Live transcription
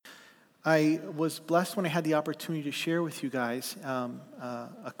I was blessed when I had the opportunity to share with you guys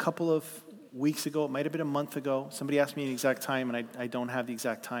a couple of weeks ago. It might have been a month ago. Somebody asked me the exact time, and I don't have the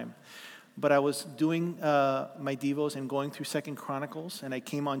exact time. But I was doing my devos and going through 2 Chronicles, and I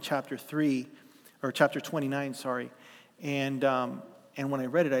came on chapter 29, sorry. And when I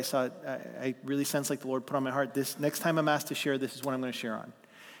read it, I saw it, I really sensed like the Lord put on my heart, this next time I'm asked to share, this is what I'm going to share on.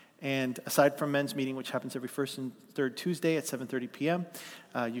 And aside from men's meeting, which happens every first and third Tuesday at 7:30 p.m.,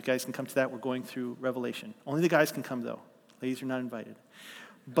 you guys can come to that. We're going through Revelation. Only the guys can come, though. Ladies are not invited.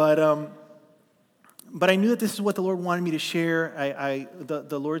 But I knew that this is what the Lord wanted me to share.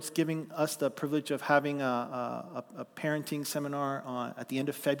 The Lord's giving us the privilege of having a parenting seminar at the end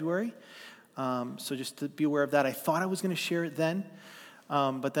of February. So just to be aware of that. I thought I was going to share it then.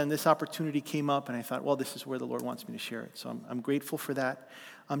 But then this opportunity came up, and I thought, well, this is where the Lord wants me to share it. So I'm grateful for that.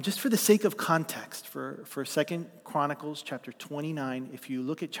 Just for the sake of context, for 2 Chronicles chapter 29, if you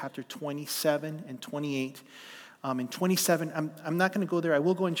look at chapter 27 and 28, in 27, I'm not going to go there. I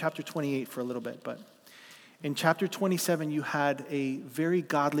will go in chapter 28 for a little bit, but in chapter 27, you had a very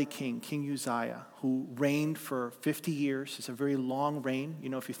godly king, King Uzziah, who reigned for 50 years. It's a very long reign. You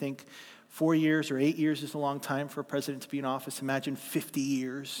know, if you think 4 years or 8 years is a long time for a president to be in office, imagine 50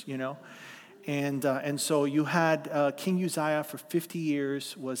 years, you know. And so you had King Uzziah for 50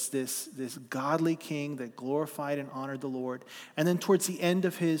 years was this godly king that glorified and honored the Lord. And then towards the end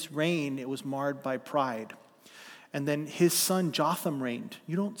of his reign, it was marred by pride. And then his son Jotham reigned.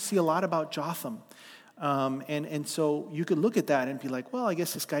 You don't see a lot about Jotham. And so you could look at that and be like, well, I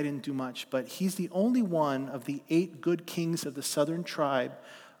guess this guy didn't do much. But he's the only one of the 8 good kings of the southern tribe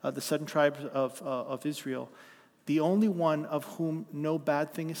of Israel, the only one of whom no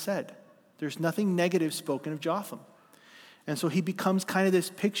bad thing is said. There's nothing negative spoken of Jotham. And so he becomes kind of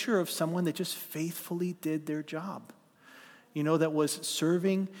this picture of someone that just faithfully did their job. You know, that was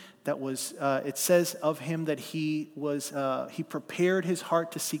serving, it says of him that he prepared his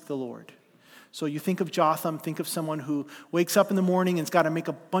heart to seek the Lord. So you think of Jotham, think of someone who wakes up in the morning and's got to make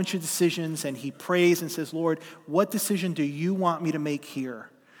a bunch of decisions, and he prays and says, Lord, what decision do you want me to make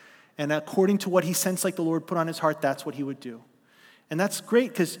here? And according to what he sensed like the Lord put on his heart, that's what he would do. And that's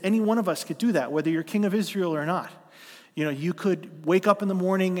great because any one of us could do that, whether you're king of Israel or not. You know, you could wake up in the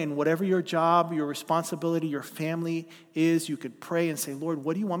morning and whatever your job, your responsibility, your family is, you could pray and say, Lord,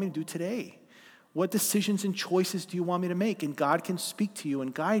 what do you want me to do today? What decisions and choices do you want me to make? And God can speak to you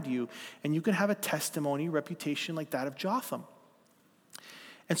and guide you, and you can have a testimony, reputation like that of Jotham.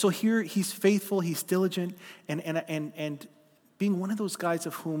 And so here he's faithful, he's diligent, and being one of those guys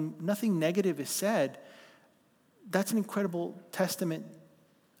of whom nothing negative is said, that's an incredible testament,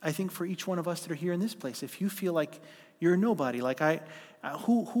 I think, for each one of us that are here in this place. If you feel like you're a nobody, like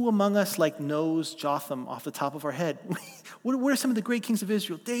who among us like knows Jotham off the top of our head? What are some of the great kings of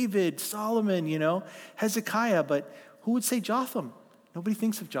Israel? David, Solomon, you know, Hezekiah, but who would say Jotham? Nobody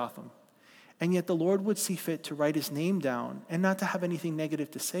thinks of Jotham. And yet the Lord would see fit to write his name down and not to have anything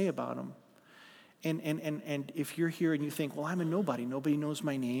negative to say about him. And if you're here and you think, well, I'm a nobody knows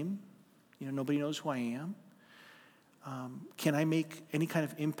my name, you know, nobody knows who I am. Can I make any kind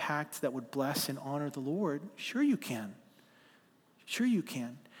of impact that would bless and honor the Lord? Sure you can. Sure you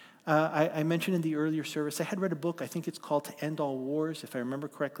can. I mentioned in the earlier service, I had read a book, I think it's called To End All Wars, if I remember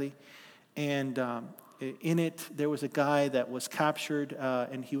correctly. And in it, there was a guy that was captured,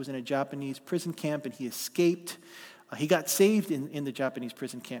 and he was in a Japanese prison camp, and he escaped. He got saved in the Japanese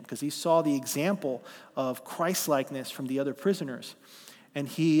prison camp because he saw the example of Christ-likeness from the other prisoners. And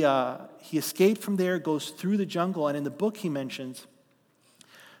he escaped from there, goes through the jungle, and in the book he mentions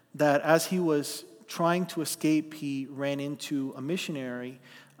that as he was trying to escape, he ran into a missionary,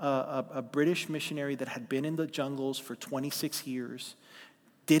 a British missionary that had been in the jungles for 26 years,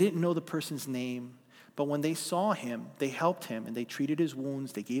 didn't know the person's name, but when they saw him, they helped him, and they treated his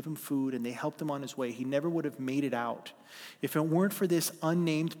wounds, they gave him food, and they helped him on his way. He never would have made it out if it weren't for this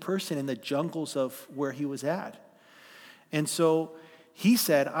unnamed person in the jungles of where he was at. And so he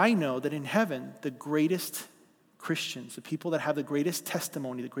said, I know that in heaven, the greatest Christians, the people that have the greatest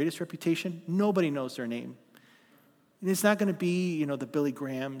testimony, the greatest reputation, nobody knows their name. And it's not going to be, you know, the Billy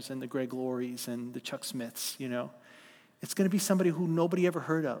Grahams and the Greg Lauries and the Chuck Smiths, you know. It's going to be somebody who nobody ever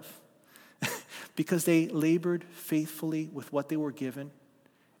heard of because they labored faithfully with what they were given,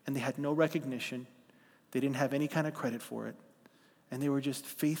 and they had no recognition. They didn't have any kind of credit for it. And they were just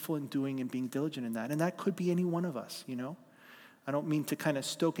faithful in doing and being diligent in that. And that could be any one of us, you know. I don't mean to kind of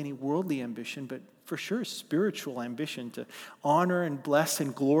stoke any worldly ambition, but for sure spiritual ambition to honor and bless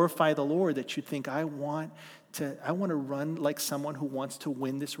and glorify the Lord, that you think, I want to run like someone who wants to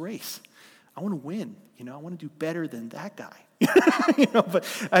win this race. I want to win, I want to do better than that guy.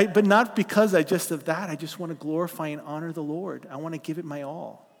 But not because I just want to glorify and honor the Lord. I want to give it my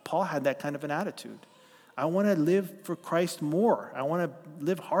all. Paul had that kind of an attitude. I want to live for Christ more. I want to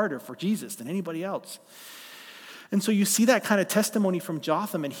live harder for Jesus than anybody else. And so you see that kind of testimony from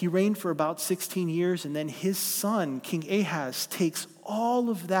Jotham, and he reigned for about 16 years, and then his son, King Ahaz, takes all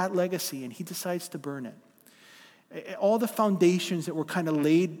of that legacy and he decides to burn it. All the foundations that were kind of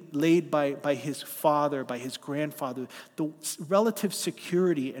laid by his father, by his grandfather, the relative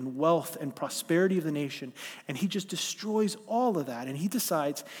security and wealth and prosperity of the nation, and he just destroys all of that, and he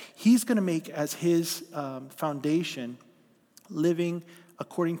decides he's going to make as his foundation living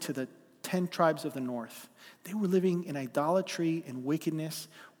according to the 10 tribes of the north. They were living in idolatry and wickedness,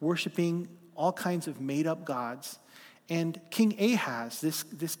 worshiping all kinds of made-up gods. And King Ahaz,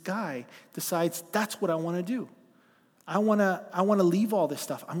 this guy, decides that's what I want to do. I want to leave all this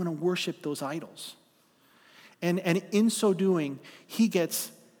stuff. I'm going to worship those idols. And in so doing, he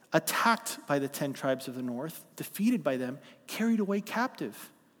gets attacked by the 10 tribes of the north, defeated by them, carried away captive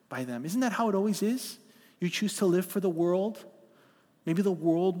by them. Isn't that how it always is? You choose to live for the world. Maybe the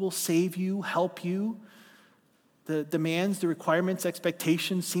world will save you, help you. The demands, the requirements,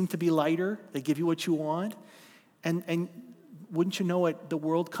 expectations seem to be lighter. They give you what you want. And wouldn't you know it, the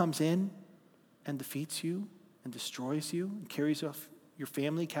world comes in and defeats you and destroys you and carries off your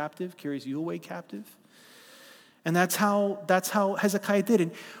family captive, carries you away captive. And that's how Hezekiah did.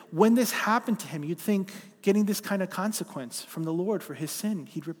 And when this happened to him, you'd think getting this kind of consequence from the Lord for his sin,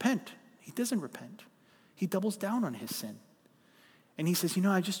 he'd repent. He doesn't repent. He doubles down on his sin. And he says,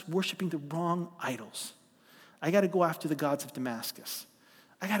 I'm just worshiping the wrong idols. I got to go after the gods of Damascus.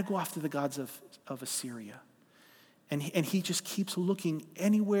 I got to go after the gods of Assyria. And he just keeps looking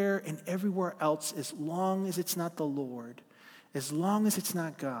anywhere and everywhere else as long as it's not the Lord, as long as it's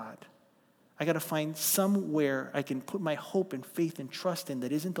not God. I got to find somewhere I can put my hope and faith and trust in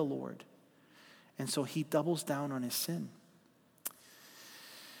that isn't the Lord. And so he doubles down on his sin.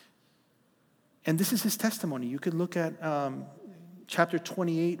 And this is his testimony. You could look at chapter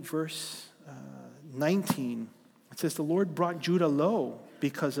 28, verse 19. It says, the Lord brought Judah low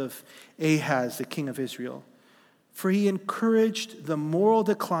because of Ahaz, the king of Israel. For he encouraged the moral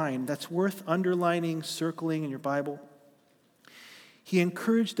decline. That's worth underlining, circling in your Bible. He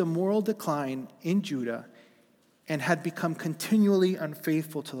encouraged the moral decline in Judah and had become continually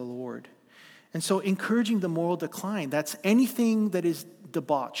unfaithful to the Lord. And so encouraging the moral decline, that's anything that is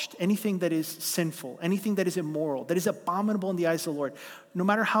debauched, anything that is sinful, anything that is immoral, that is abominable in the eyes of the Lord, no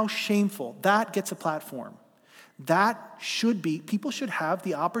matter how shameful, that gets a platform. That should be, people should have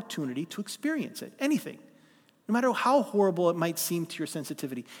the opportunity to experience it, anything. No matter how horrible it might seem to your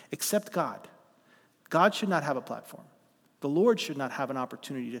sensitivity, except God. God should not have a platform. The Lord should not have an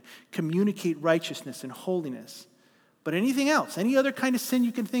opportunity to communicate righteousness and holiness. But anything else, any other kind of sin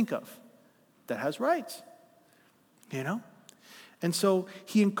you can think of, that has rights, And so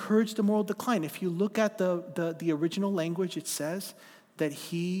he encouraged the moral decline. If you look at the original language, it says that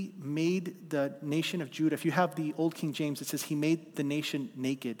he made the nation of Judah. If you have the Old King James, it says he made the nation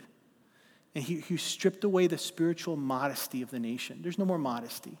naked. And he stripped away the spiritual modesty of the nation. There's no more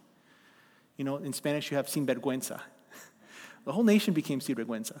modesty. In Spanish you have sinvergüenza. The whole nation became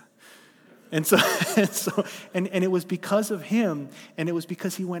sinvergüenza. And it was because of him, and it was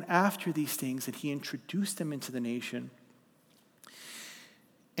because he went after these things that he introduced them into the nation.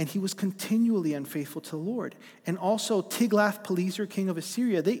 And he was continually unfaithful to the Lord. And also Tiglath-Pileser, king of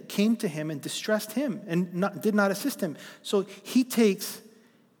Assyria, they came to him and distressed him and did not assist him. So he takes,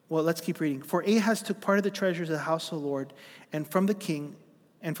 let's keep reading. For Ahaz took part of the treasures of the house of the Lord and from the king,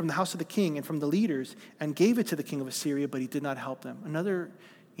 and from the house of the king and from the leaders, and gave it to the king of Assyria, but he did not help them. Another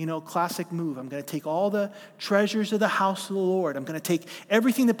classic move. I'm going to take all the treasures of the house of the Lord. I'm going to take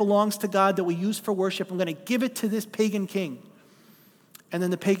everything that belongs to God that we use for worship. I'm going to give it to this pagan king. And then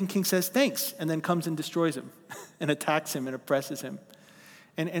the pagan king says, thanks, and then comes and destroys him and attacks him and oppresses him.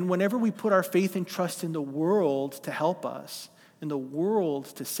 And whenever we put our faith and trust in the world to help us, in the world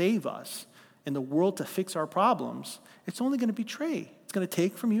to save us, in the world to fix our problems, it's only going to betray. It's going to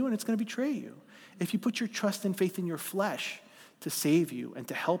take from you and it's going to betray you. If you put your trust and faith in your flesh to save you and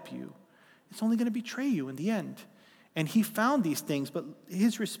to help you, it's only going to betray you in the end. And he found these things, but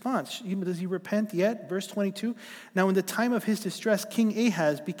his response, does he repent yet? Verse 22, now in the time of his distress, King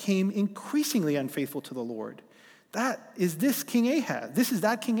Ahaz became increasingly unfaithful to the Lord. That is this King Ahaz. This is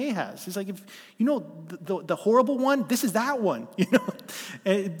that King Ahaz. It's like, if the horrible one, this is that one.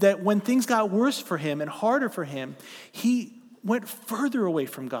 That when things got worse for him and harder for him, he went further away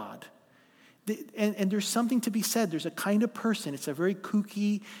from God. And there's something to be said. There's a kind of person. It's a very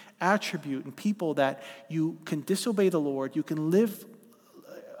kooky attribute in people that you can disobey the Lord. You can live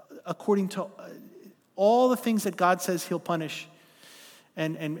according to all the things that God says he'll punish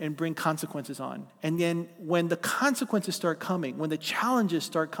and bring consequences on. And then when the consequences start coming, when the challenges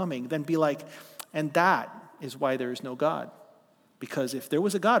start coming, then be like, and that is why there is no God. Because if there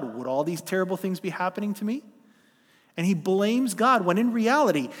was a God, would all these terrible things be happening to me? And he blames God when in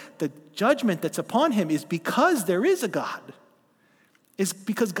reality, the judgment that's upon him is because there is a God. It's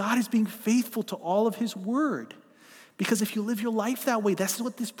because God is being faithful to all of his word. Because if you live your life that way, that's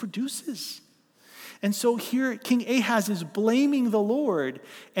what this produces. And so here, King Ahaz is blaming the Lord,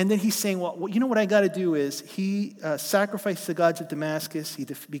 and then he's saying, well, you know what I got to do is, he sacrificed the gods of Damascus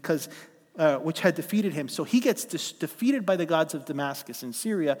which had defeated him. So he gets defeated by the gods of Damascus in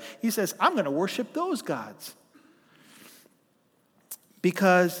Syria. He says, I'm going to worship those gods.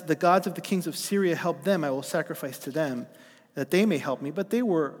 Because the gods of the kings of Syria helped them, I will sacrifice to them, that they may help me. But they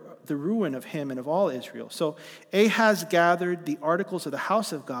were the ruin of him and of all Israel. So Ahaz gathered the articles of the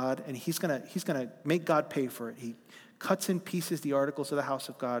house of God, and he's gonna make God pay for it. He cuts in pieces the articles of the house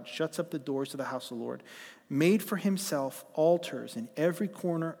of God, shuts up the doors of the house of the Lord, made for himself altars in every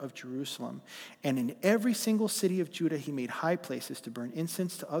corner of Jerusalem, and in every single city of Judah he made high places to burn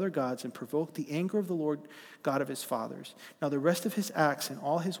incense to other gods and provoke the anger of the Lord God of his fathers. Now the rest of his acts and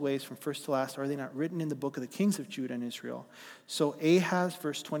all his ways from first to last, are they not written in the book of the kings of Judah and Israel? So Ahaz,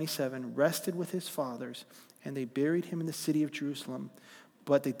 verse 27, rested with his fathers, and they buried him in the city of Jerusalem.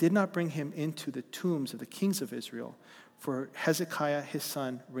 But they did not bring him into the tombs of the kings of Israel, for Hezekiah his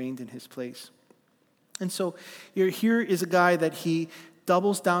son reigned in his place. And so here is a guy that he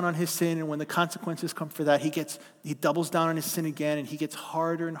doubles down on his sin, and when the consequences come for that, he doubles down on his sin again, and he gets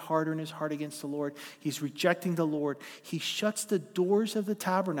harder and harder in his heart against the Lord. He's rejecting the Lord. He shuts the doors of the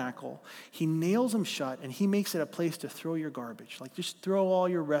tabernacle. He nails them shut, and he makes it a place to throw your garbage. Like, just throw all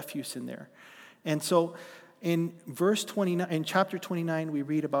your refuse in there. And so in chapter 29, we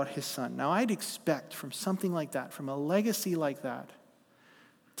read about his son. Now, I'd expect from something like that, from a legacy like that,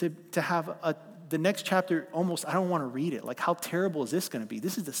 to have the next chapter almost, I don't want to read it. Like, how terrible is this going to be?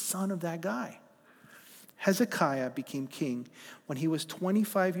 This is the son of that guy. Hezekiah became king when he was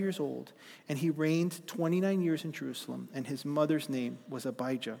 25 years old, and he reigned 29 years in Jerusalem, and his mother's name was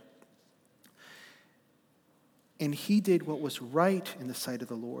Abijah. And he did what was right in the sight of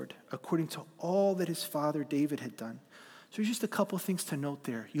the Lord, according to all that his father David had done. So there's just a couple things to note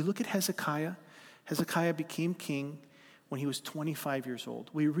there. You look at Hezekiah. Hezekiah became king when he was 25 years old.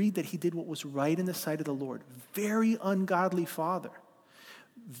 We read that he did what was right in the sight of the Lord. Very ungodly father.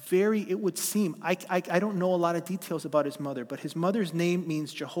 It would seem, I don't know a lot of details about his mother, but his mother's name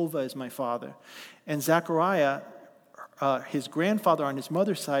means Jehovah is my father. And Zechariah, his grandfather on his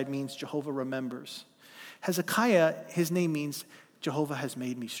mother's side, means Jehovah remembers. Hezekiah, his name means Jehovah has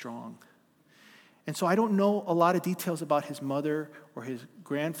made me strong. And so I don't know a lot of details about his mother or his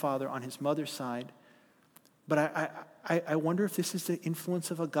grandfather on his mother's side, but I wonder if this is the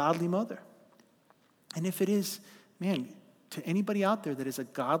influence of a godly mother. And if it is, man, to anybody out there that is a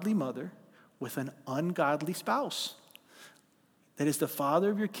godly mother with an ungodly spouse, that is the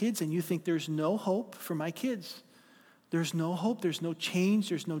father of your kids, and you think there's no hope for my kids. There's no hope, there's no change,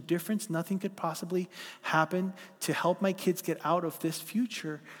 there's no difference. Nothing could possibly happen to help my kids get out of this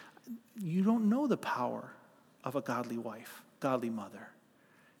future. You don't know the power of a godly wife, godly mother.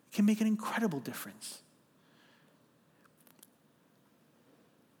 It can make an incredible difference.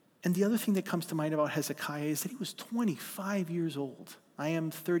 And the other thing that comes to mind about Hezekiah is that he was 25 years old. I am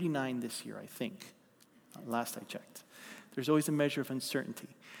 39 this year, I think. Last I checked. There's always a measure of uncertainty.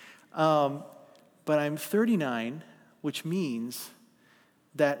 But I'm 39, which means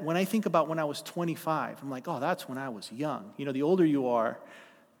that when I think about when I was 25, I'm like, oh, that's when I was young. You know, the older you are,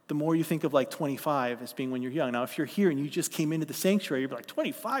 the more you think of like 25 as being when you're young. Now, if you're here and you just came into the sanctuary, you're like,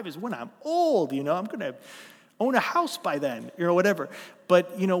 25 is when I'm old, you know, I'm going to own a house by then, you know, whatever.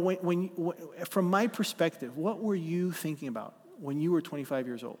 But, you know, from my perspective, what were you thinking about when you were 25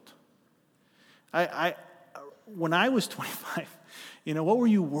 years old? When I was 25, you know, what were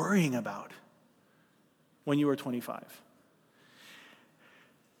you worrying about when you were 25?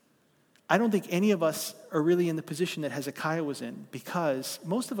 I don't think any of us are really in the position that Hezekiah was in, because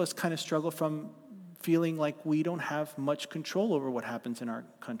most of us kind of struggle from feeling like we don't have much control over what happens in our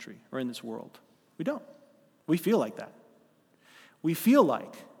country or in this world. We don't. We feel like that. We feel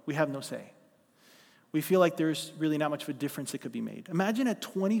like we have no say. We feel like there's really not much of a difference that could be made. Imagine at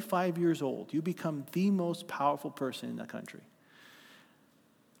 25 years old, you become the most powerful person in the country.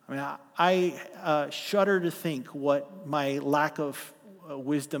 I mean, I shudder to think what my lack of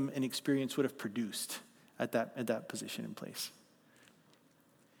wisdom and experience would have produced at that position in place.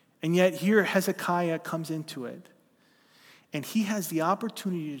 And yet here Hezekiah comes into it, and he has the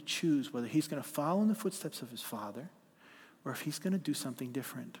opportunity to choose whether he's going to follow in the footsteps of his father or if he's going to do something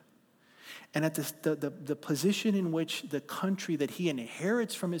different. And at the position in which the country that he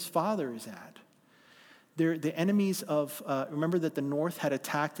inherits from his father is at, the enemies of, remember that the north had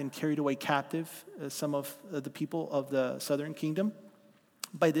attacked and carried away captive some of the people of the southern kingdom?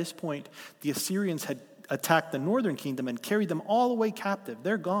 By this point, the Assyrians had attacked the northern kingdom and carried them all away captive.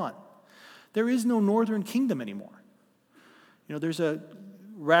 They're gone. There is no northern kingdom anymore. There's a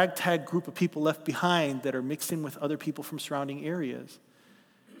ragtag group of people left behind that are mixed in with other people from surrounding areas.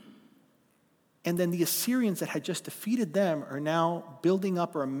 And then the Assyrians that had just defeated them are now building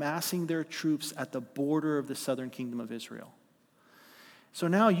up or amassing their troops at the border of the southern kingdom of Israel. So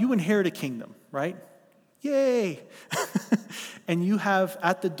now you inherit a kingdom, right? Yay! And you have,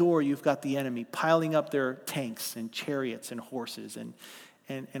 at the door, you've got the enemy piling up their tanks and chariots and horses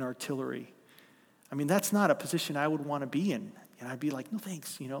and artillery. I mean, that's not a position I would want to be in. And I'd be like, no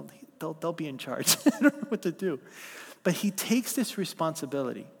thanks, they'll be in charge. I don't know what to do. But he takes this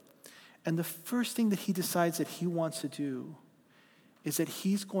responsibility. And the first thing that he decides that he wants to do is that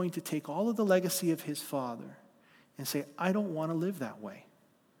he's going to take all of the legacy of his father and say, I don't want to live that way.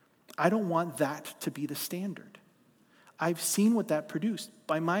 I don't want that to be the standard. I've seen what that produced.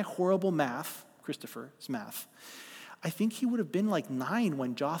 By my horrible math, Christopher's math, I think he would have been like 9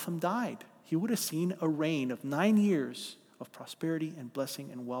 when Jotham died. He would have seen a reign of 9 years of prosperity and blessing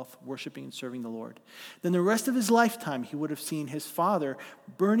and wealth, worshiping and serving the Lord. Then the rest of his lifetime, he would have seen his father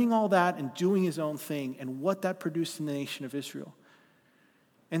burning all that and doing his own thing and what that produced in the nation of Israel.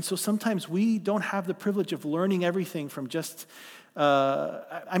 And so sometimes we don't have the privilege of learning everything from just,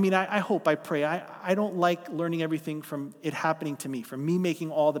 I hope, I pray. I don't like learning everything from it happening to me, from me making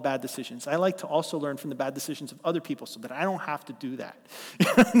all the bad decisions. I like to also learn from the bad decisions of other people so that I don't have to do that.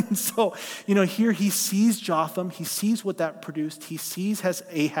 And so, here he sees Jotham. He sees what that produced. He sees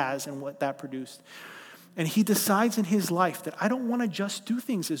Ahaz and what that produced. And he decides in his life that I don't want to just do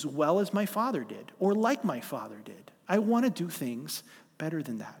things as well as my father did or like my father did. I want to do things better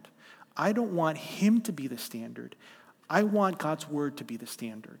than that. I don't want him to be the standard. I want God's word to be the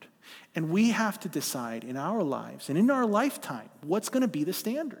standard. And we have to decide in our lives and in our lifetime what's going to be the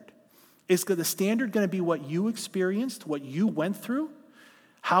standard. Is the standard going to be what you experienced, what you went through,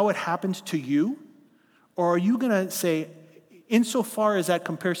 how it happened to you? Or are you going to say, insofar as that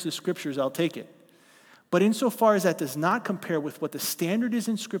compares to the scriptures, I'll take it. But insofar as that does not compare with what the standard is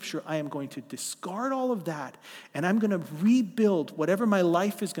in Scripture, I am going to discard all of that, and I'm going to rebuild whatever my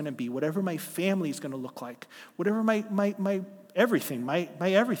life is going to be, whatever my family is going to look like, whatever my everything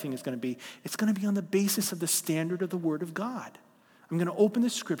is going to be. It's going to be on the basis of the standard of the Word of God. I'm going to open the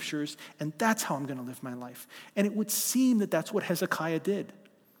Scriptures, and that's how I'm going to live my life. And it would seem that that's what Hezekiah did,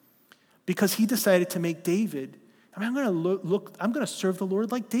 because he decided to make David. I'm going to serve the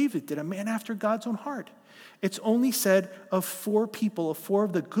Lord like David did, a man after God's own heart. It's only said of 4 people, of 4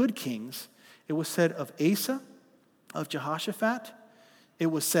 of the good kings. It was said of Asa, of Jehoshaphat. It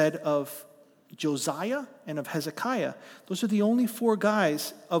was said of Josiah and of Hezekiah. Those are the only 4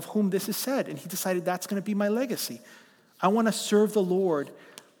 guys of whom this is said. And he decided that's going to be my legacy. I want to serve the Lord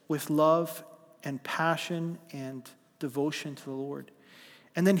with love and passion and devotion to the Lord.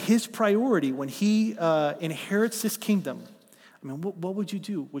 And then his priority when he inherits this kingdom, what would you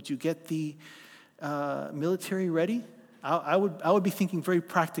do? Would you get the military ready? I would be thinking very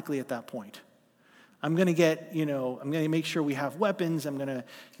practically at that point. I'm going to make sure we have weapons. I'm going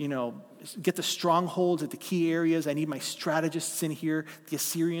to, get the strongholds at the key areas. I need my strategists in here. The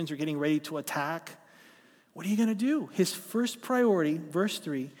Assyrians are getting ready to attack. What are you going to do? His first priority, verse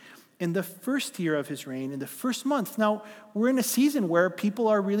 3, in the first year of his reign, in the first month. Now, we're in a season where people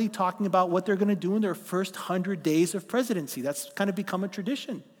are really talking about what they're going to do in their first 100 days of presidency. That's kind of become a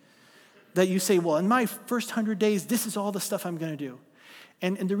tradition. That you say, well, in my first 100 days, this is all the stuff I'm going to do.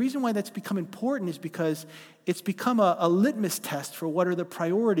 And the reason why that's become important is because it's become a litmus test for what are the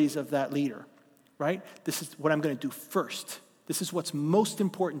priorities of that leader, right? This is what I'm going to do first. This is what's most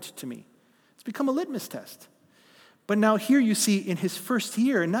important to me. It's become a litmus test. But now here you see in his first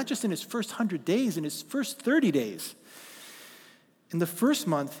year, and not just in his first 100 days, in his first 30 days, in the first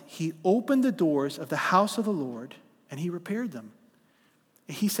month, he opened the doors of the house of the Lord and he repaired them.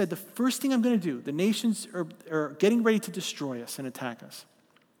 And he said, the first thing I'm going to do, the nations are getting ready to destroy us and attack us.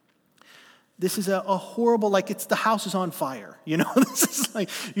 This is a horrible, like it's the house is on fire. This is like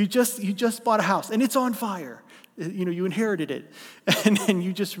you just bought a house and it's on fire. You inherited it. And then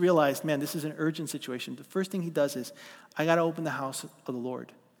you just realized, man, this is an urgent situation. The first thing he does is, I got to open the house of the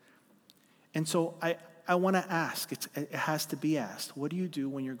Lord. And so I want to ask, it has to be asked, what do you do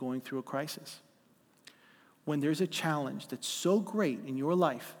when you're going through a crisis? When there's a challenge that's so great in your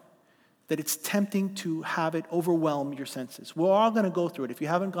life that it's tempting to have it overwhelm your senses. We're all going to go through it. If you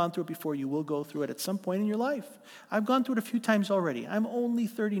haven't gone through it before, you will go through it at some point in your life. I've gone through it a few times already. I'm only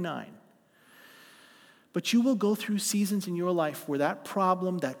 39. But you will go through seasons in your life where that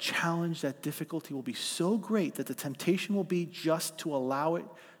problem, that challenge, that difficulty will be so great that the temptation will be just to allow it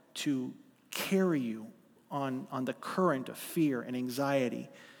to carry you on the current of fear and anxiety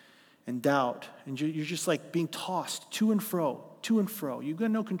and doubt. And you're just like being tossed to and fro. You've got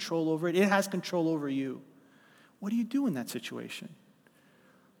no control over it. It has control over you. What do you do in that situation?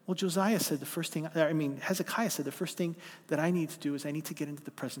 Well, Hezekiah said the first thing that I need to do is I need to get into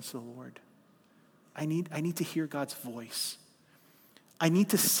the presence of the Lord. I need to hear God's voice. I need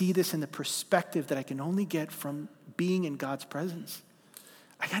to see this in the perspective that I can only get from being in God's presence.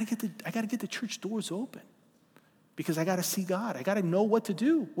 I got to get the church doors open. Because I got to see God. I got to know what to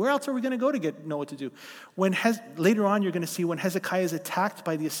do. Where else are we going to go to know what to do? Later on, you're going to see when Hezekiah is attacked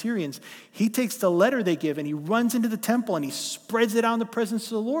by the Assyrians, he takes the letter they give and he runs into the temple and he spreads it out in the presence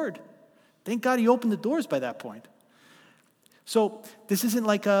of the Lord. Thank God he opened the doors by that point. So this isn't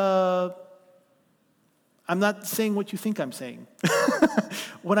like I'm not saying what you think I'm saying.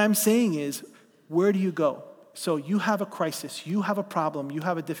 What I'm saying is, where do you go? So you have a crisis, you have a problem, you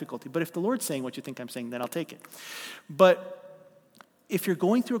have a difficulty. But if the Lord's saying what you think I'm saying, then I'll take it. But if you're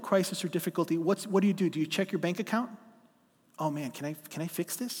going through a crisis or difficulty, what do you do? Do you check your bank account? Oh man, can I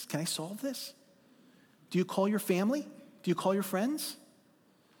fix this? Can I solve this? Do you call your family? Do you call your friends?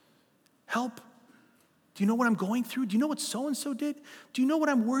 Help. Do you know what I'm going through? Do you know what so-and-so did? Do you know what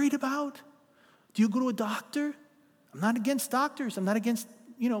I'm worried about? Do you go to a doctor? I'm not against doctors. I'm not against,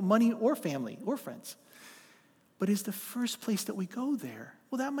 money or family or friends. But is the first place that we go there?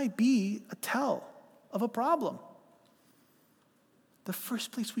 Well, that might be a tell of a problem. The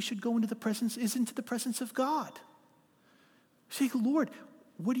first place we should go into the presence is into the presence of God. Say, Lord,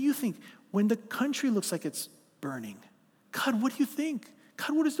 what do you think? When the country looks like it's burning, God, what do you think?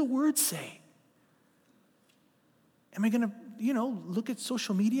 God, what does the word say? Am I going to, look at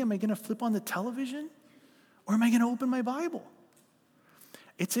social media? Am I going to flip on the television? Or am I going to open my Bible?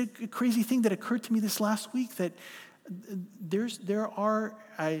 It's a crazy thing that occurred to me this last week that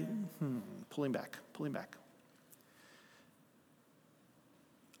pulling back.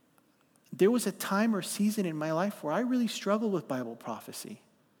 There was a time or season in my life where I really struggled with Bible prophecy.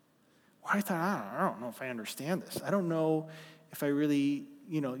 Where I thought, I don't know if I understand this. I don't know if I really,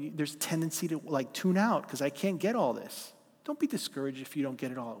 there's a tendency to tune out because I can't get all this. Don't be discouraged if you don't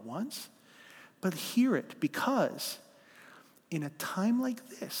get it all at once. But hear it, because in a time like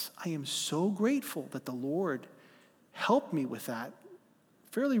this, I am so grateful that the Lord helped me with that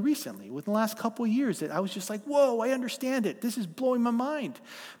fairly recently, within the last couple of years, that I was just like, whoa, I understand it. This is blowing my mind.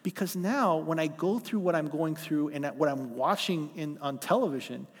 Because now when I go through what I'm going through and what I'm watching on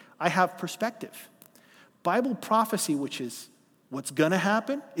television, I have perspective. Bible prophecy, which is what's going to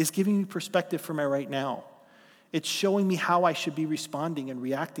happen, is giving me perspective for my right now. It's showing me how I should be responding and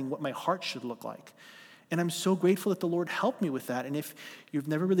reacting, what my heart should look like. And I'm so grateful that the Lord helped me with that. And if you've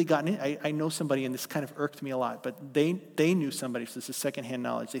never really gotten it, I know somebody, and this kind of irked me a lot, but they knew somebody, so this is secondhand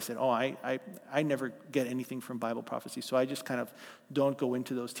knowledge. They said, I never get anything from Bible prophecy, so I just kind of don't go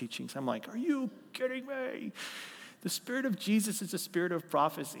into those teachings. I'm like, are you kidding me? The Spirit of Jesus is the spirit of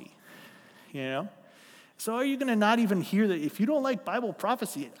prophecy, So are you going to not even hear that? If you don't like Bible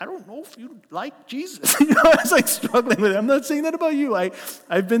prophecy, I don't know if you like Jesus. I was struggling with it. I'm not saying that about you.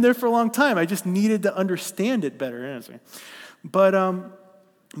 I've been there for a long time. I just needed to understand it better.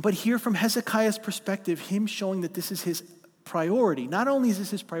 But here from Hezekiah's perspective, him showing that this is his priority. Not only is this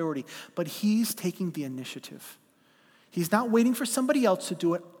his priority, but he's taking the initiative. He's not waiting for somebody else to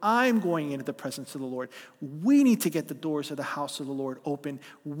do it. I'm going into the presence of the Lord. We need to get the doors of the house of the Lord open.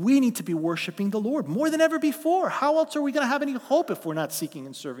 We need to be worshiping the Lord more than ever before. How else are we going to have any hope if we're not seeking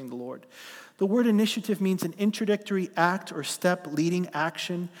and serving the Lord? The word initiative means an introductory act or step leading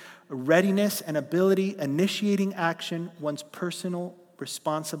action, readiness and ability, initiating action, one's personal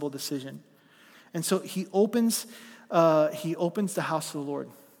responsible decision. And so he opens the house of the Lord.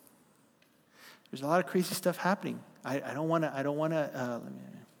 There's a lot of crazy stuff happening. I don't want to,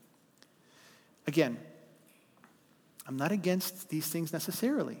 again, I'm not against these things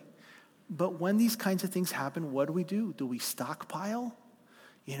necessarily. But when these kinds of things happen, what do? Do we stockpile?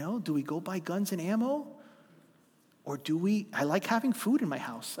 Do we go buy guns and ammo? Or I like having food in my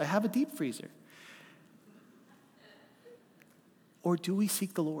house. I have a deep freezer. Or do we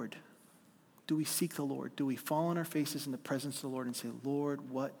seek the Lord? Do we seek the Lord? Do we fall on our faces in the presence of the Lord and say, Lord,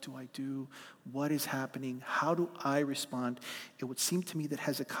 what do I do? What is happening? How do I respond? It would seem to me that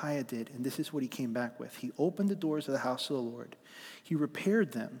Hezekiah did, and this is what he came back with. He opened the doors of the house of the Lord. He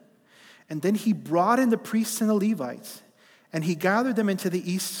repaired them. And then he brought in the priests and the Levites, and he gathered them into the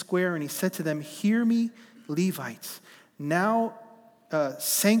east square, and he said to them, hear me, Levites. Now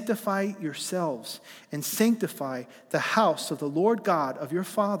sanctify yourselves and sanctify the house of the Lord God of your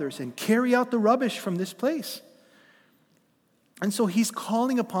fathers and carry out the rubbish from this place. And so he's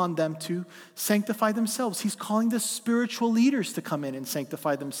calling upon them to sanctify themselves. He's calling the spiritual leaders to come in and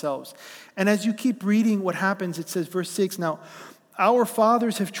sanctify themselves. And as you keep reading what happens, it says, verse 6, now, our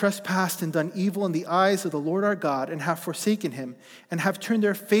fathers have trespassed and done evil in the eyes of the Lord our God and have forsaken him and have turned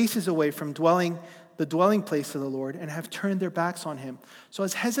their faces away from the dwelling place of the Lord and have turned their backs on him. So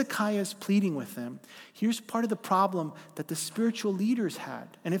as Hezekiah is pleading with them, here's part of the problem that the spiritual leaders had.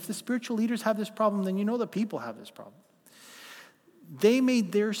 And if the spiritual leaders have this problem, then you know the people have this problem. They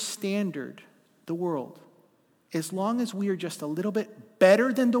made their standard the world. As long as we are just a little bit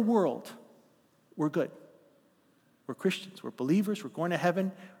better than the world, we're good. We're Christians, we're believers, we're going to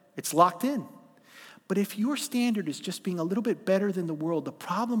heaven. It's locked in. But if your standard is just being a little bit better than the world, the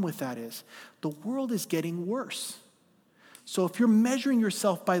problem with that is the world is getting worse. So if you're measuring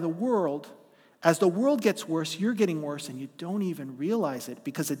yourself by the world, as the world gets worse, you're getting worse and you don't even realize it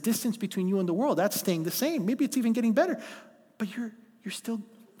because the distance between you and the world, that's staying the same. Maybe it's even getting better. But you're still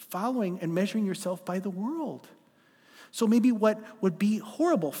following and measuring yourself by the world. So maybe what would be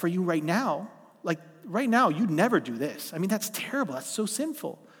horrible for you right now, like right now, you'd never do this. I mean, that's terrible. That's so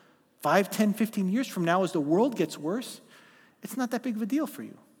sinful. 5, 10, 15 years from now, as the world gets worse, it's not that big of a deal for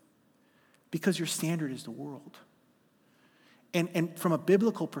you because your standard is the world. And from a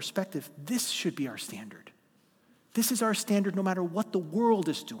biblical perspective, this should be our standard. This is our standard no matter what the world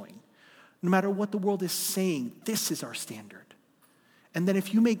is doing, no matter what the world is saying. This is our standard. And then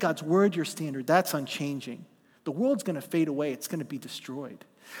if you make God's word your standard, that's unchanging. The world's going to fade away. It's going to be destroyed.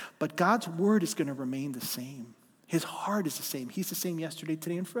 But God's word is going to remain the same. His heart is the same. He's the same yesterday,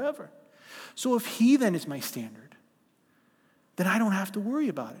 today, and forever. So if he then is my standard, then I don't have to worry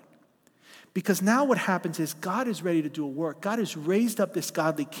about it. Because now what happens is God is ready to do a work. God has raised up this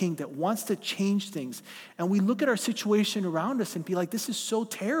godly king that wants to change things. And we look at our situation around us and be like, this is so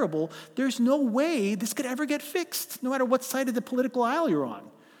terrible. There's no way this could ever get fixed, no matter what side of the political aisle you're on.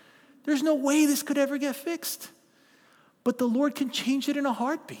 There's no way this could ever get fixed. But the Lord can change it in a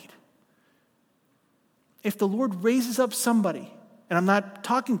heartbeat. If the Lord raises up somebody, and I'm not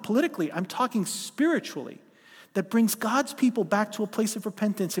talking politically, I'm talking spiritually, that brings God's people back to a place of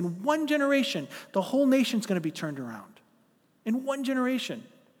repentance, in one generation, the whole nation's going to be turned around. In one generation.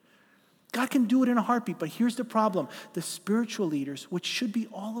 God can do it in a heartbeat, but here's the problem. The spiritual leaders, which should be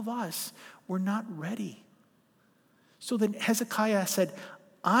all of us, were not ready. So then Hezekiah said,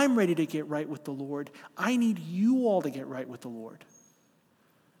 I'm ready to get right with the Lord. I need you all to get right with the Lord.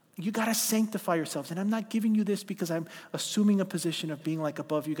 You got to sanctify yourselves. And I'm not giving you this because I'm assuming a position of being like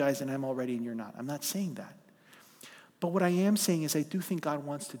above you guys and I'm already and you're not. I'm not saying that. But what I am saying is I do think God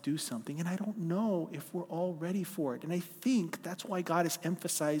wants to do something, and I don't know if we're all ready for it. And I think that's why God is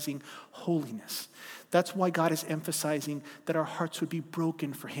emphasizing holiness. That's why God is emphasizing that our hearts would be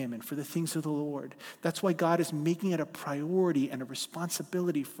broken for him and for the things of the Lord. That's why God is making it a priority and a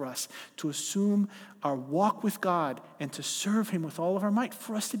responsibility for us to assume our walk with God and to serve him with all of our might,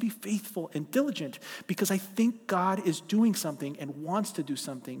 for us to be faithful and diligent, because I think God is doing something and wants to do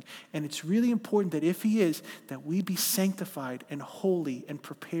something. And it's really important that if he is, that we be sanctified and holy and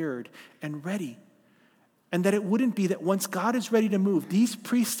prepared and ready. And that it wouldn't be that once God is ready to move, these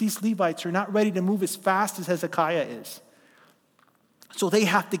priests, these Levites are not ready to move as fast as Hezekiah is. So they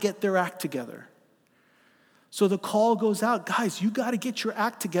have to get their act together. So the call goes out, guys, you got to get your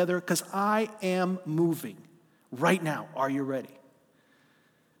act together because I am moving right now. Are you ready?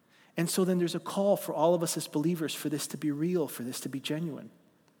 And so then there's a call for all of us as believers for this to be real, for this to be genuine.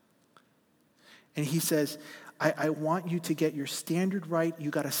 And he says, I want you to get your standard right.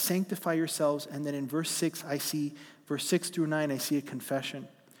 You got to sanctify yourselves. And then in verse 6 through 9, I see a confession.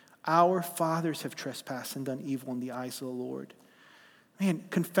 Our fathers have trespassed and done evil in the eyes of the Lord. Man,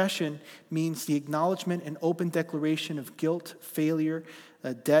 confession means the acknowledgement and open declaration of guilt, failure,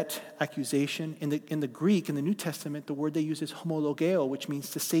 debt, accusation. In the Greek, in the New Testament, the word they use is homologeo, which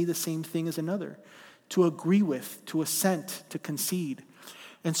means to say the same thing as another, to agree with, to assent, to concede.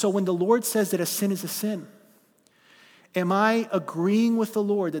 And so when the Lord says that a sin is a sin, am I agreeing with the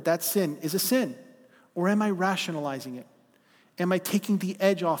Lord that that sin is a sin? Or am I rationalizing it? Am I taking the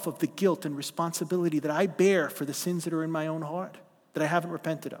edge off of the guilt and responsibility that I bear for the sins that are in my own heart? that I haven't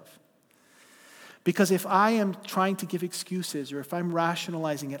repented of. Because if I am trying to give excuses or if I'm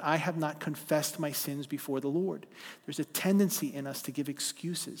rationalizing it, I have not confessed my sins before the Lord. There's a tendency in us to give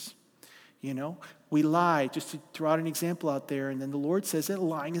excuses. You know, we lie, just to throw out an example out there, and then the Lord says that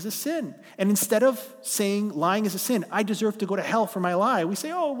lying is a sin. And instead of saying lying is a sin, I deserve to go to hell for my lie, we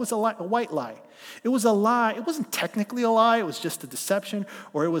say, oh, it was a white lie. It was a lie. It wasn't technically a lie. It was just a deception.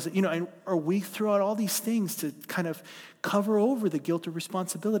 Or it was, or we throw out all these things to kind of cover over the guilt or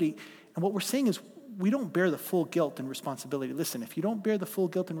responsibility. And what we're saying is we don't bear the full guilt and responsibility. Listen, if you don't bear the full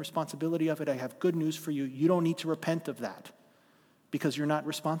guilt and responsibility of it, I have good news for you. You don't need to repent of that because you're not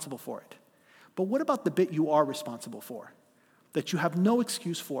responsible for it. But what about the bit you are responsible for, that you have no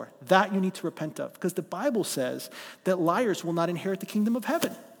excuse for? That you need to repent of, because the Bible says that liars will not inherit the kingdom of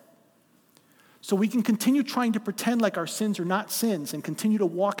heaven. So we can continue trying to pretend like our sins are not sins and continue to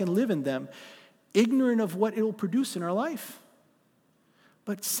walk and live in them, ignorant of what it will produce in our life.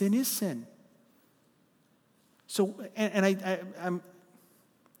 But sin is sin. So, and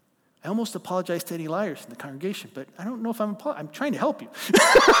I almost apologize to any liars in the congregation, but I don't know if I'm trying to help you.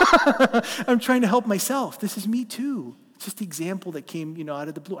 I'm trying to help myself. This is me too. It's just the example that came, out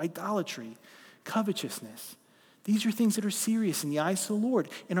of the blue. Idolatry, covetousness. These are things that are serious in the eyes of the Lord.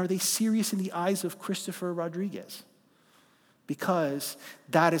 And are they serious in the eyes of Christopher Rodriguez? Because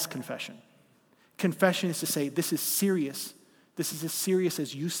that is confession. Confession is to say, this is serious. This is as serious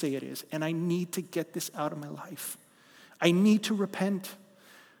as you say it is. And I need to get this out of my life. I need to repent.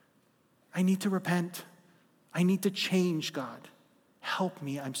 I need to repent. I need to change, God. Help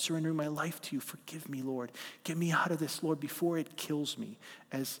me. I'm surrendering my life to you. Forgive me, Lord. Get me out of this, Lord, before it kills me.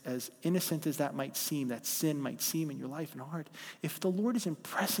 As innocent as that might seem, that sin might seem in your life and heart, if the Lord is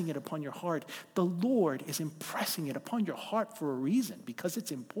impressing it upon your heart, the Lord is impressing it upon your heart for a reason, because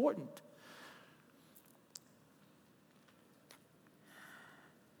it's important.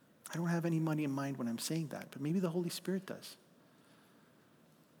 I don't have any money in mind when I'm saying that, but maybe the Holy Spirit does.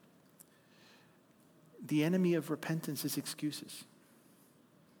 The enemy of repentance is excuses.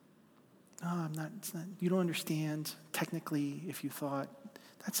 No, I'm not, it's not, you don't understand. Technically, if you thought,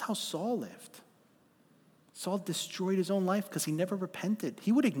 that's how Saul lived. Saul destroyed his own life because he never repented.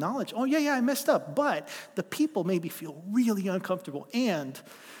 He would acknowledge, oh yeah, I messed up, but the people made me feel really uncomfortable. And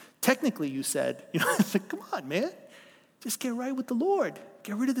technically you said, it's like, come on, man, just get right with the Lord.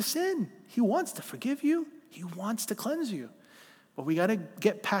 Get rid of the sin. He wants to forgive you. He wants to cleanse you. But we got to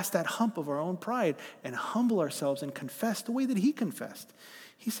get past that hump of our own pride and humble ourselves and confess the way that he confessed.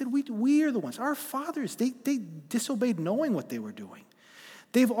 He said, we are the ones. Our fathers, they disobeyed knowing what they were doing.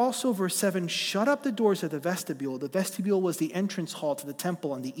 They've also, verse 7, shut up the doors of the vestibule. The vestibule was the entrance hall to the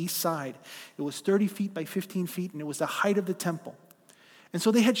temple on the east side. It was 30 feet by 15 feet, and it was the height of the temple. And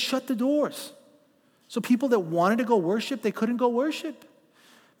so they had shut the doors. So people that wanted to go worship, they couldn't go worship.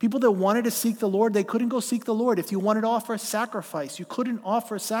 People that wanted to seek the Lord, they couldn't go seek the Lord. If you wanted to offer a sacrifice, you couldn't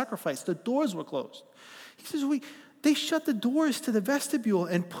offer a sacrifice. The doors were closed. He says, they shut the doors to the vestibule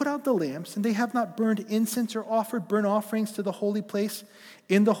and put out the lamps, and they have not burned incense or offered burnt offerings to the holy place,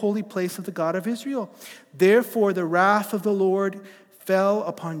 in the holy place of the God of Israel. Therefore, the wrath of the Lord fell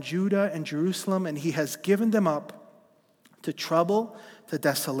upon Judah and Jerusalem, and he has given them up to trouble, to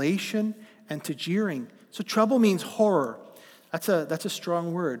desolation, and to jeering. So trouble means horror. That's a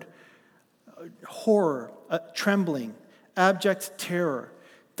strong word. Horror, trembling, abject terror.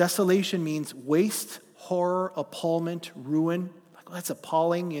 Desolation means waste, horror, appallment, ruin. That's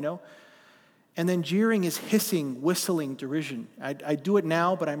appalling, And then jeering is hissing, whistling, derision. I do it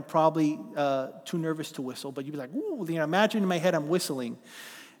now, but I'm probably too nervous to whistle. But you'd be like, ooh, imagine in my head I'm whistling.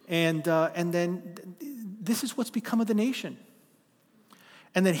 And then this is what's become of the nation.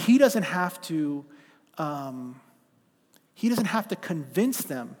 And then he doesn't have to convince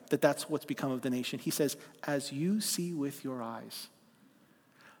them that that's what's become of the nation. He says, as you see with your eyes.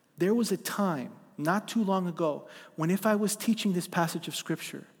 There was a time, not too long ago, when if I was teaching this passage of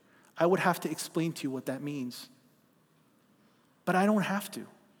Scripture, I would have to explain to you what that means. But I don't have to,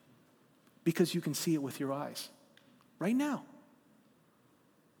 because you can see it with your eyes right now.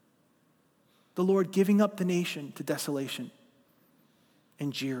 The Lord giving up the nation to desolation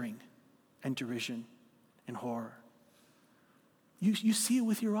and jeering and derision and horror. You see it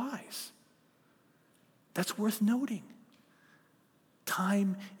with your eyes. That's worth noting.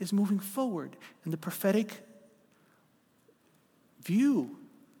 Time is moving forward, and the prophetic view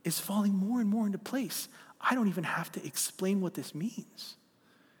is falling more and more into place. I don't even have to explain what this means.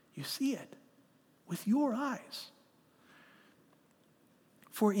 You see it with your eyes.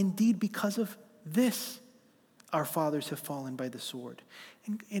 For indeed, because of this, our fathers have fallen by the sword.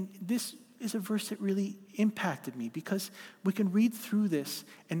 And this is a verse that really impacted me, because we can read through this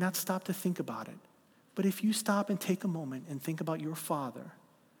and not stop to think about it. But if you stop and take a moment and think about your father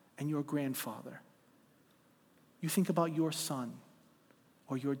and your grandfather, you think about your son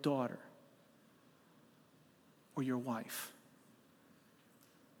or your daughter or your wife.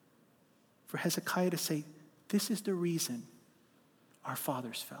 For Hezekiah to say, this is the reason our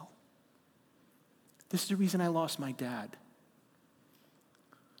fathers fell. This is the reason I lost my dad.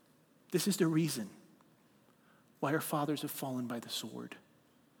 This is the reason why our fathers have fallen by the sword.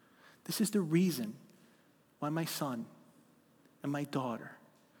 This is the reason why my son and my daughter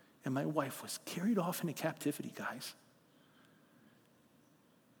and my wife was carried off into captivity, guys.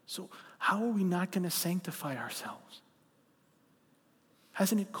 So how are we not going to sanctify ourselves?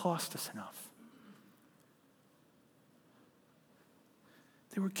 Hasn't it cost us enough?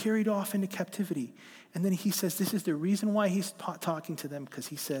 They were carried off into captivity. And then he says, this is the reason why he's talking to them, because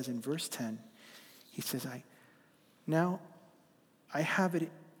he says in verse 10, he says, now I have it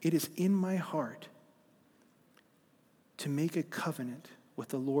is in my heart to make a covenant with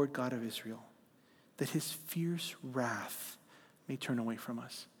the Lord God of Israel, that his fierce wrath may turn away from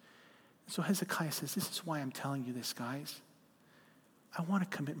us. So Hezekiah says, this is why I'm telling you this, guys. I want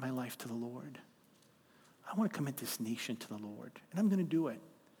to commit my life to the Lord. I want to commit this nation to the Lord, and I'm going to do it.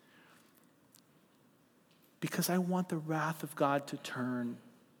 Because I want the wrath of God to turn.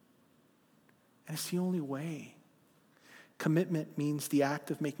 And it's the only way. Commitment means the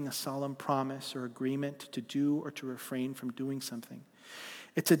act of making a solemn promise or agreement to do or to refrain from doing something.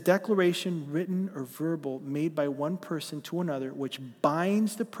 It's a declaration, written or verbal, made by one person to another, which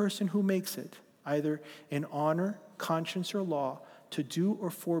binds the person who makes it, either in honor, conscience, or law, to do or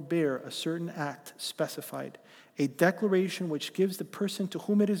forbear a certain act specified. A declaration which gives the person to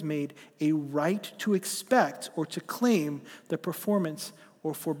whom it is made a right to expect or to claim the performance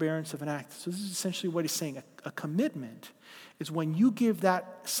or forbearance of an act. So this is essentially what he's saying. A commitment is when you give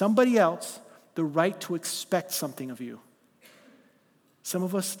that somebody else the right to expect something of you. Some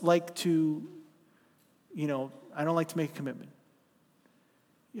of us like to, I don't like to make a commitment.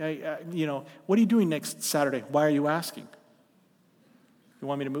 What are you doing next Saturday? Why are you asking? You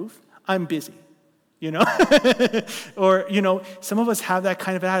want me to move? I'm busy, Or, some of us have that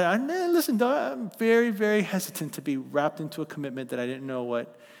kind of attitude. Listen, I'm very, very hesitant to be wrapped into a commitment that I didn't know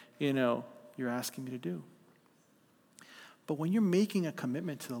what, you're asking me to do. But when you're making a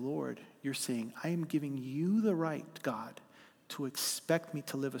commitment to the Lord, you're saying, I am giving you the right, God, to expect me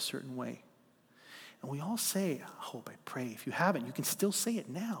to live a certain way. And we all say, I hope, I pray. If you haven't, you can still say it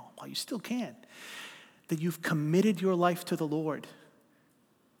now while you still can. That you've committed your life to the Lord.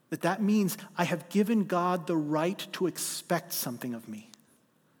 That means I have given God the right to expect something of me.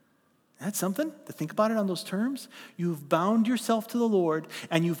 That's something to think about it on those terms. You've bound yourself to the Lord,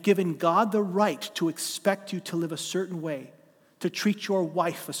 and you've given God the right to expect you to live a certain way, to treat your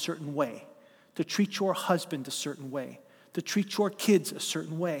wife a certain way, to treat your husband a certain way, to treat your kids a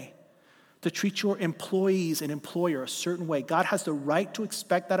certain way, to treat your employees and employer a certain way. God has the right to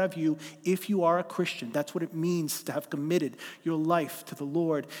expect that of you if you are a Christian. That's what it means to have committed your life to the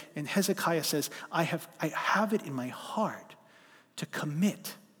Lord. And Hezekiah says, I have it in my heart to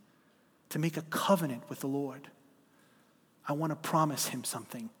commit, to make a covenant with the Lord. I want to promise him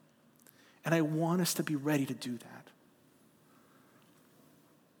something. And I want us to be ready to do that.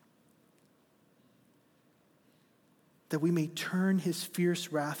 That we may turn his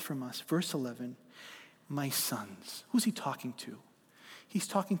fierce wrath from us. Verse 11, my sons. Who's he talking to? He's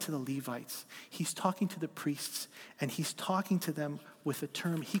talking to the Levites. He's talking to the priests. And he's talking to them with a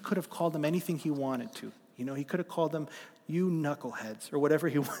term. He could have called them anything he wanted to. He could have called them, you knuckleheads, or whatever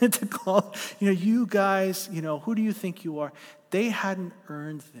he wanted to call. You guys, who do you think you are? They hadn't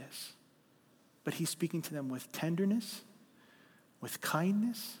earned this. But he's speaking to them with tenderness, with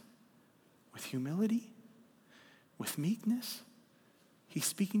kindness, with humility, with meekness. He's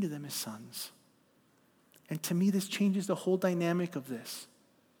speaking to them as sons. And to me, this changes the whole dynamic of this.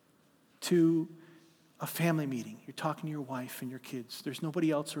 To a family meeting. You're talking to your wife and your kids. There's nobody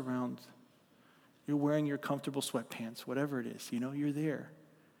else around. You're wearing your comfortable sweatpants, whatever it is. You're there.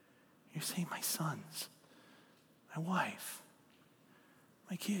 You're saying, my sons, my wife,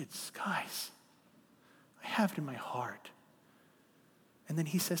 my kids, guys, I have it in my heart. And then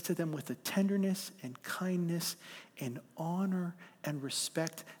he says to them with a tenderness and kindness and honor and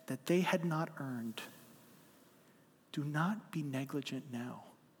respect that they had not earned. Do not be negligent now.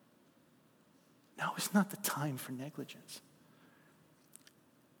 Now is not the time for negligence.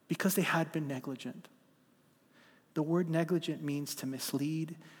 Because they had been negligent. The word negligent means to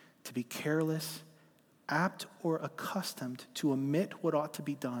mislead, to be careless, apt or accustomed to omit what ought to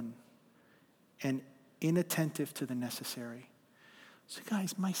be done. and inattentive to the necessary. So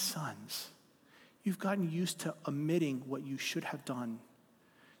guys, my sons, you've gotten used to omitting what you should have done.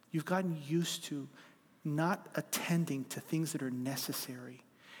 You've gotten used to not attending to things that are necessary.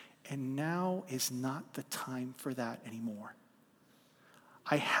 And now is not the time for that anymore.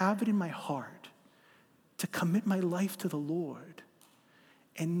 I have it in my heart to commit my life to the Lord.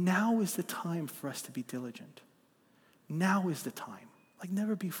 And now is the time for us to be diligent. Now is the time, like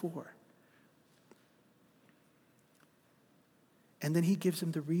never before. And then he gives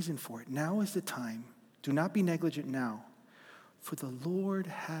them the reason for it. Now is the time. Do not be negligent now, for the Lord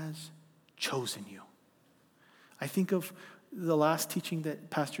has chosen you. I think of the last teaching that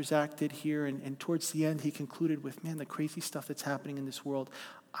Pastor Zach did here, and towards the end he concluded with, man, the crazy stuff that's happening in this world.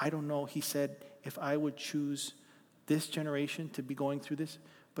 I don't know, he said, if I would choose this generation to be going through this,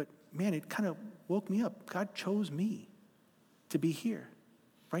 but man, it kind of woke me up. God chose me to be here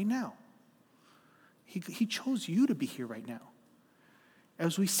right now. He chose you to be here right now.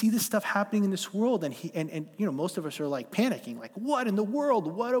 As we see this stuff happening in this world, and most of us are like panicking, like, what in the world?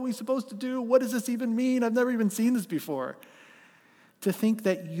 What are we supposed to do? What does this even mean? I've never even seen this before. To think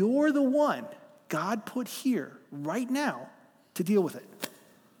that you're the one God put here right now to deal with it.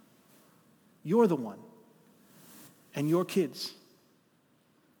 You're the one. And your kids.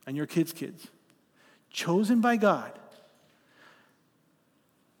 And your kids' kids. Chosen by God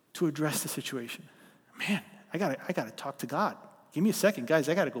to address the situation. Man, I gotta talk to God. Give me a second, guys.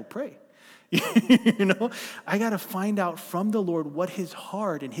 I got to go pray. I got to find out from the Lord what his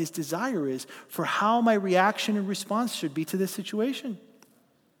heart and his desire is for how my reaction and response should be to this situation.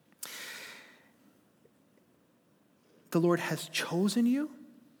 The Lord has chosen you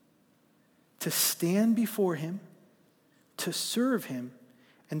to stand before him, to serve him,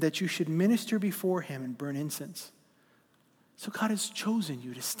 and that you should minister before him and burn incense. So God has chosen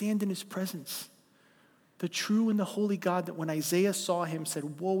you to stand in his presence. The true and the holy God that when Isaiah saw him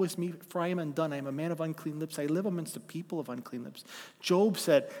said, woe is me, for I am undone. I am a man of unclean lips. I live amongst the people of unclean lips. Job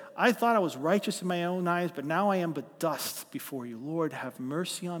said, I thought I was righteous in my own eyes, but now I am but dust before you. Lord, have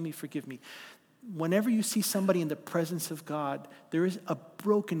mercy on me, forgive me. Whenever you see somebody in the presence of God, there is a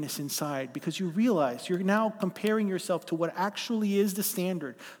brokenness inside because you realize you're now comparing yourself to what actually is the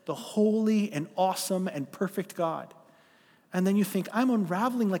standard, the holy and awesome and perfect God. And then you think, I'm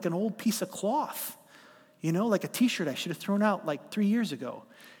unraveling like an old piece of cloth. Like a t-shirt I should have thrown out like 3 years ago.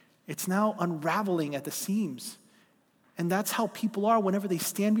 It's now unraveling at the seams. And that's how people are whenever they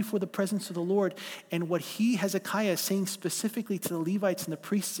stand before the presence of the Lord. And what Hezekiah, is saying specifically to the Levites and the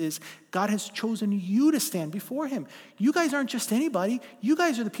priests is, God has chosen you to stand before him. You guys aren't just anybody. You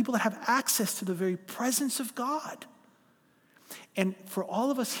guys are the people that have access to the very presence of God. And for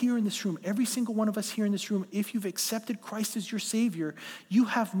all of us here in this room, every single one of us here in this room, if you've accepted Christ as your Savior, you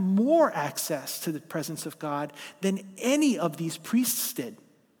have more access to the presence of God than any of these priests did.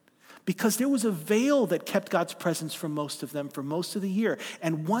 Because there was a veil that kept God's presence from most of them for most of the year.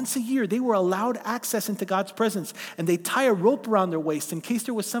 And once a year, they were allowed access into God's presence. And they'd tie a rope around their waist in case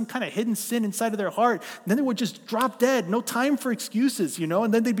there was some kind of hidden sin inside of their heart. And then they would just drop dead. No time for excuses,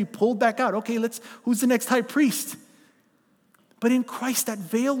 and then they'd be pulled back out. Okay, who's the next high priest? But in Christ, that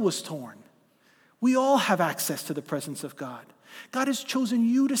veil was torn. We all have access to the presence of God. God has chosen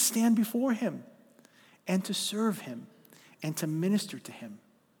you to stand before him and to serve him and to minister to him.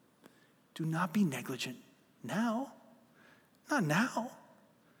 Do not be negligent now. Not now.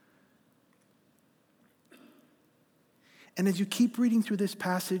 And as you keep reading through this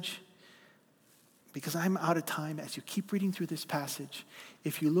passage, because I'm out of time, as you keep reading through this passage,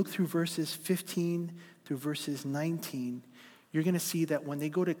 if you look through verses 15 through verses 19, you're going to see that when they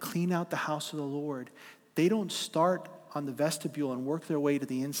go to clean out the house of the Lord, they don't start on the vestibule and work their way to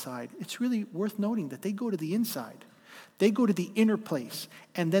the inside. It's really worth noting that they go to the inside. They go to the inner place,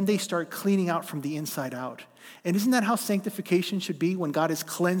 and then they start cleaning out from the inside out. And isn't that how sanctification should be when God is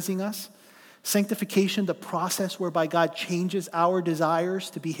cleansing us? Sanctification, the process whereby God changes our desires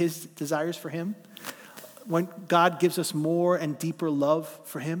to be his desires for him. When God gives us more and deeper love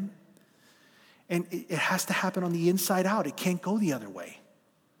for him. And it has to happen on the inside out. It can't go the other way.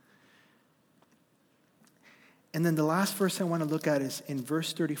 And then the last verse I want to look at is in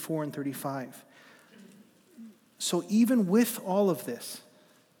verse 34 and 35. So even with all of this,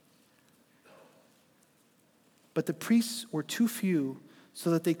 but the priests were too few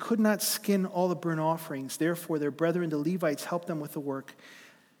so that they could not skin all the burnt offerings. Therefore, their brethren, the Levites, helped them with the work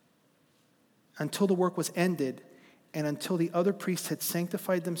until the work was ended. And until the other priests had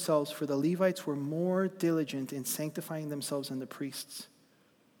sanctified themselves, for the Levites were more diligent in sanctifying themselves than the priests.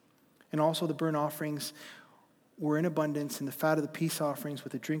 And also the burnt offerings were in abundance in the fat of the peace offerings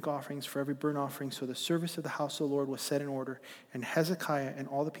with the drink offerings for every burnt offering. So the service of the house of the Lord was set in order, and Hezekiah and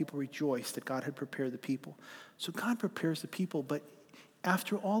all the people rejoiced that God had prepared the people. So God prepares the people, but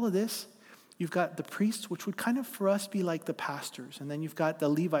after all of this, you've got the priests, which would kind of for us be like the pastors, and then you've got the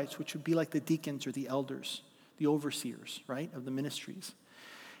Levites, which would be like the deacons or the elders, the overseers, right, of the ministries.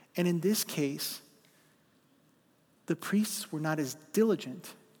 And in this case, the priests were not as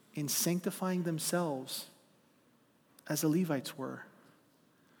diligent in sanctifying themselves as the Levites were.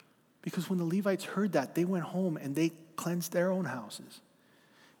 Because when the Levites heard that, they went home and they cleansed their own houses.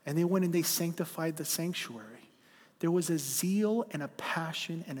 And they went and they sanctified the sanctuary. There was a zeal and a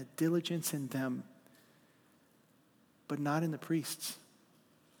passion and a diligence in them, but not in the priests.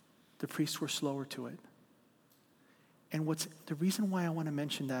 The priests were slower to it. And the reason why I want to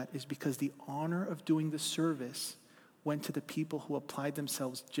mention that is because the honor of doing the service went to the people who applied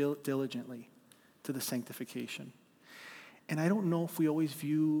themselves diligently to the sanctification. And I don't know if we always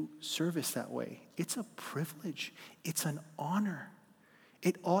view service that way. It's a privilege. It's an honor.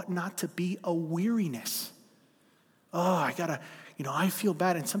 It ought not to be a weariness. Oh, I feel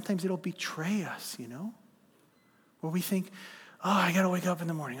bad. And sometimes it'll betray us, where we think, oh, I got to wake up in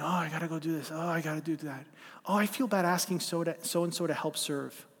the morning. Oh, I got to go do this. Oh, I got to do that. Oh, I feel bad asking so-and-so to help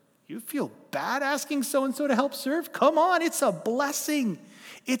serve. You feel bad asking so-and-so to help serve? Come on, it's a blessing.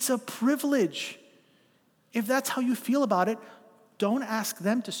 It's a privilege. If that's how you feel about it, don't ask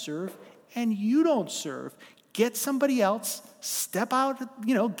them to serve, and you don't serve. Get somebody else, step out,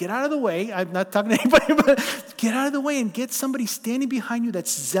 get out of the way. I'm not talking to anybody, but get out of the way and get somebody standing behind you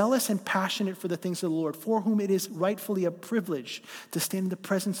that's zealous and passionate for the things of the Lord, for whom it is rightfully a privilege to stand in the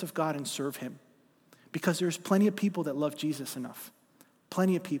presence of God and serve him. Because there's plenty of people that love Jesus enough.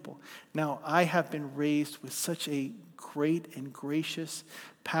 Plenty of people. Now, I have been raised with such a great and gracious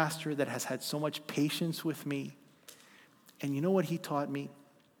pastor that has had so much patience with me. And you know what he taught me?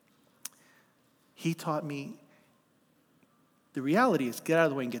 He taught me the reality is get out of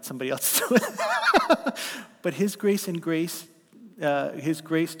the way and get somebody else to do it. But his grace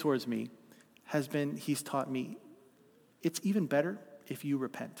towards me he's taught me, it's even better if you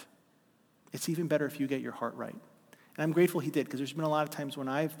repent. It's even better if you get your heart right. And I'm grateful he did, because there's been a lot of times when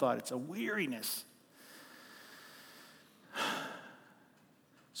I've thought it's a weariness.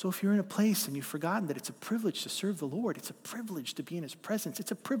 So if you're in a place and you've forgotten that it's a privilege to serve the Lord, it's a privilege to be in his presence,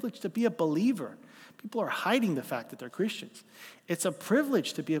 it's a privilege to be a believer. People are hiding the fact that they're Christians. It's a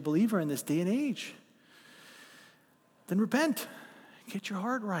privilege to be a believer in this day and age. Then repent. Get your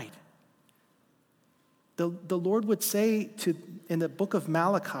heart right. The Lord would say in the book of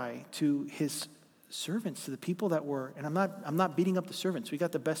Malachi to his servants, to the people that were, and I'm not beating up the servants. We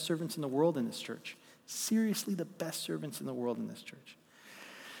got the best servants in the world in this church. Seriously, the best servants in the world in this church.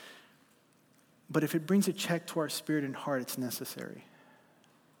 But if it brings a check to our spirit and heart, it's necessary.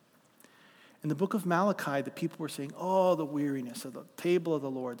 In the book of Malachi, the people were saying, oh, the weariness of the table of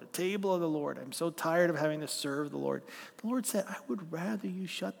the Lord, the table of the Lord. I'm so tired of having to serve the Lord. The Lord said, I would rather you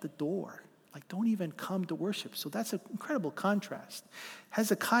shut the door. Like, don't even come to worship. So that's an incredible contrast.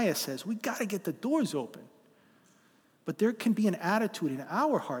 Hezekiah says, we got to get the doors open. But there can be an attitude in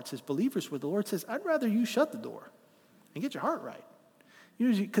our hearts as believers where the Lord says, I'd rather you shut the door and get your heart right.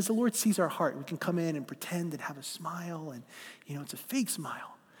 Because the Lord sees our heart. We can come in and pretend and have a smile, and it's a fake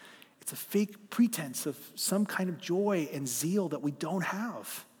smile. It's a fake pretense of some kind of joy and zeal that we don't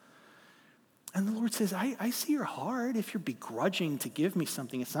have. And the Lord says, I see your heart. If you're begrudging to give me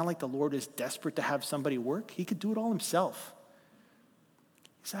something, it's not like the Lord is desperate to have somebody work. He could do it all himself.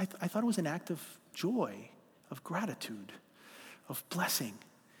 He said, I thought it was an act of joy, of gratitude, of blessing.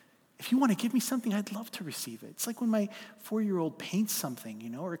 If you want to give me something, I'd love to receive it. It's like when my 4-year-old paints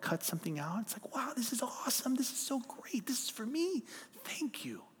something, or cuts something out. It's like, wow, this is awesome. This is so great. This is for me. Thank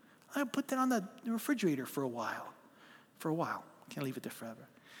you. I put that on the refrigerator for a while. Can't leave it there forever.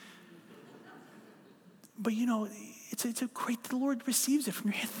 But, it's a great, the Lord receives it from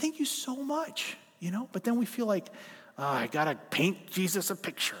your hand. Thank you so much, But then we feel like, I got to paint Jesus a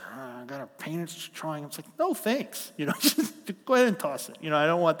picture. I got to paint a drawing. It's like, no, thanks. Just go ahead and toss it. I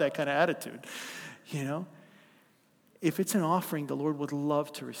don't want that kind of attitude. If it's an offering, the Lord would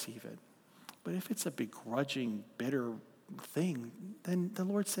love to receive it. But if it's a begrudging, bitter thing, then the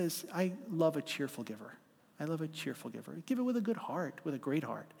Lord says, I love a cheerful giver. I love a cheerful giver. Give it with a good heart, with a great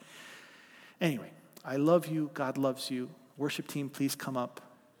heart. Anyway, I love you. God loves you. Worship team, please come up.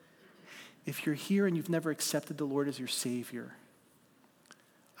 If you're here and you've never accepted the Lord as your Savior,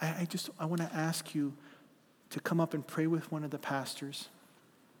 I want to ask you to come up and pray with one of the pastors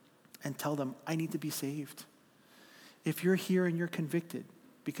and tell them, I need to be saved. If you're here and you're convicted,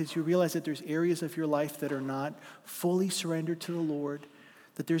 because you realize that there's areas of your life that are not fully surrendered to the Lord,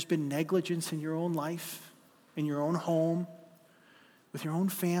 that there's been negligence in your own life, in your own home, with your own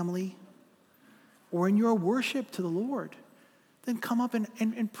family, or in your worship to the Lord, then come up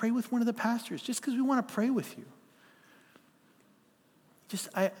and pray with one of the pastors, just because we want to pray with you.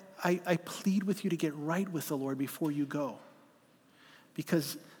 I plead with you to get right with the Lord before you go,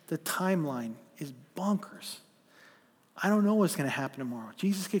 because the timeline is bonkers. I don't know what's going to happen tomorrow.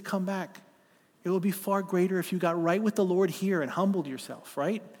 Jesus could come back. It will be far greater if you got right with the Lord here and humbled yourself,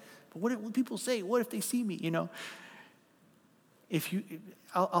 right? But what will people say? What if they see me,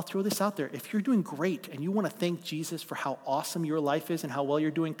 I'll throw this out there. If you're doing great and you want to thank Jesus for how awesome your life is and how well you're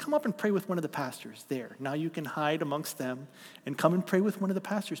doing, come up and pray with one of the pastors there. Now you can hide amongst them and come and pray with one of the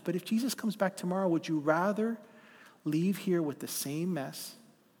pastors. But if Jesus comes back tomorrow, would you rather leave here with the same mess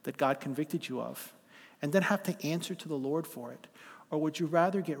that God convicted you of and then have to answer to the Lord for it? Or would you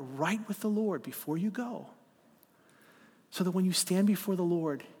rather get right with the Lord before you go, so that when you stand before the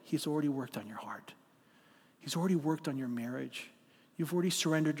Lord, he's already worked on your heart. He's already worked on your marriage. You've already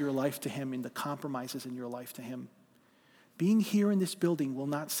surrendered your life to him in the compromises in your life to him. Being here in this building will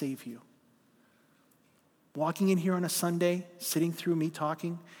not save you. Walking in here on a Sunday, sitting through me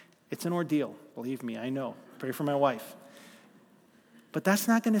talking, it's an ordeal. Believe me, I know. Pray for my wife. But that's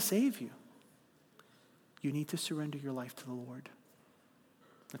not going to save you. You need to surrender your life to the Lord.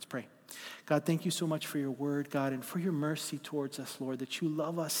 Let's pray. God, thank you so much for your word, God, and for your mercy towards us, Lord, that you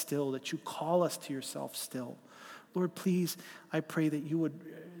love us still, that you call us to yourself still. Lord, please, I pray that you would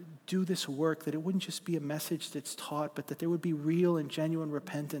do this work, that it wouldn't just be a message that's taught, but that there would be real and genuine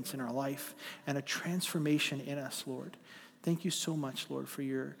repentance in our life and a transformation in us, Lord. Thank you so much, Lord, for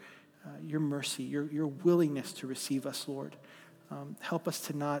your mercy, your willingness to receive us, Lord. Help us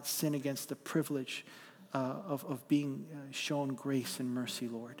to not sin against the privilege of being shown grace and mercy,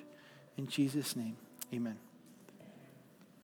 Lord. In Jesus' name, amen.